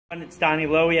It's Donnie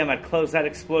Lowy. I'm at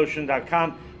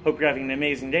Closeoutexplosion.com. Hope you're having an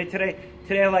amazing day today.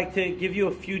 Today I'd like to give you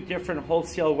a few different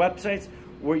wholesale websites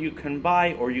where you can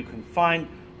buy or you can find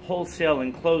wholesale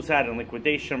and closeout and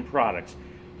liquidation products.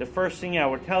 The first thing I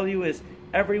would tell you is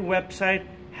every website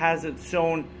has its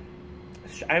own,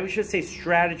 I should say,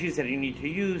 strategies that you need to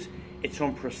use, its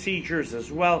own procedures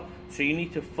as well. So you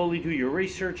need to fully do your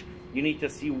research. You need to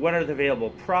see what are the available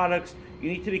products. You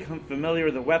need to become familiar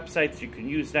with the websites so you can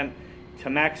use them to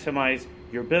maximize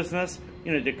your business.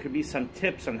 You know, there could be some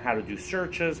tips on how to do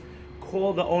searches.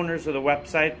 Call the owners of the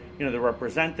website, you know, the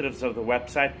representatives of the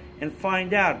website, and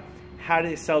find out how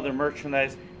they sell their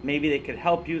merchandise. Maybe they could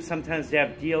help you. Sometimes they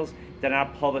have deals that are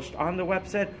not published on the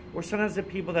website, or sometimes the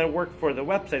people that work for the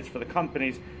websites, for the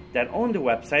companies that own the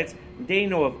websites, they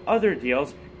know of other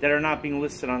deals that are not being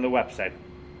listed on the website.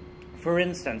 For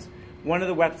instance, one of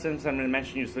the websites I'm going to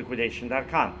mention is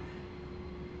liquidation.com.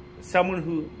 Someone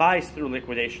who buys through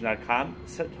liquidation.com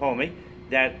told me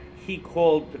that he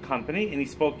called the company and he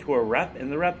spoke to a rep,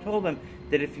 and the rep told him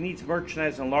that if he needs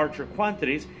merchandise in larger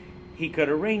quantities, he could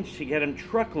arrange to get him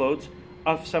truckloads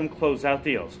of some closeout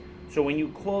deals. So when you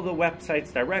call the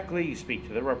websites directly, you speak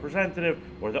to the representative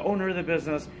or the owner of the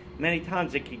business, many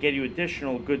times it could get you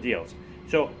additional good deals.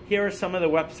 So here are some of the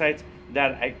websites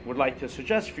that I would like to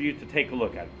suggest for you to take a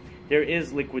look at. There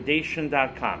is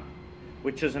liquidation.com,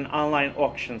 which is an online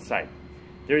auction site.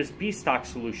 There's B-Stock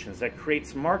Solutions that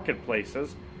creates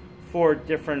marketplaces for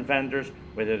different vendors,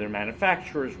 whether they're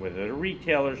manufacturers, whether they're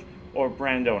retailers, or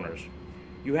brand owners.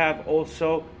 You have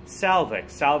also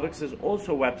Salvex. Salvex is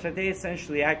also a website. They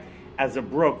essentially act as a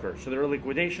broker. So they're a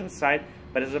liquidation site,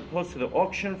 but as opposed to the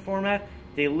auction format,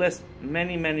 they list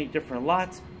many, many different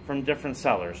lots from different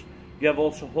sellers. You have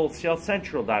also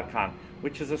WholesaleCentral.com,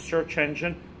 which is a search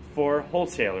engine for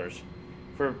wholesalers,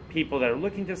 for people that are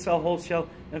looking to sell wholesale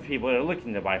and people that are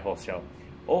looking to buy wholesale.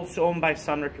 Also owned by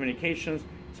Sumner Communications.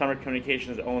 Sumner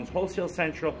Communications owns Wholesale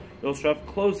Central. You also have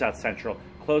Closeout Central.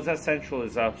 Closeout Central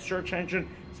is a search engine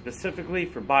specifically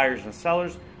for buyers and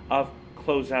sellers of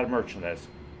closeout merchandise.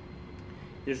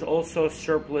 There's also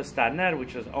Surplus.net,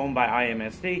 which is owned by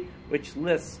IMSD, which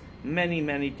lists many,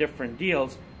 many different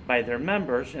deals by their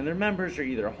members, and their members are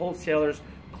either wholesalers,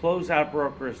 closeout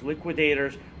brokers,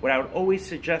 liquidators. What I would always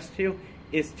suggest to you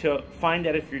is to find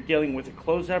out if you're dealing with a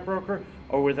closeout broker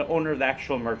or with the owner of the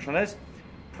actual merchandise.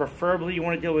 Preferably, you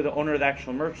want to deal with the owner of the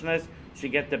actual merchandise so you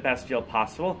get the best deal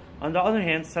possible. On the other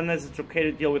hand, sometimes it's okay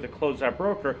to deal with a closeout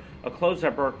broker. A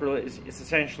closeout broker is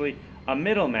essentially a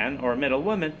middleman or a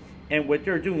middlewoman, and what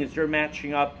they're doing is they're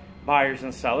matching up buyers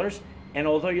and sellers. And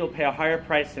although you'll pay a higher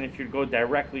price than if you go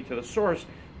directly to the source,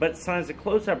 but sometimes a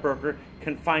closeout broker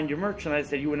can find your merchandise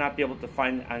that you would not be able to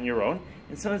find on your own.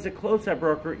 And sometimes a closeout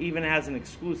broker even has an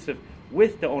exclusive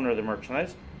with the owner of the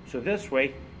merchandise. So this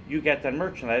way, you get that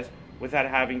merchandise without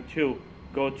having to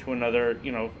go to another,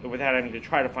 without having to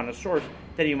try to find a source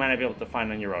that you might not be able to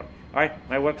find on your own. All right,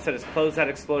 my website is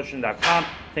closeoutexplosion.com.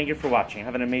 Thank you for watching.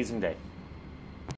 Have an amazing day.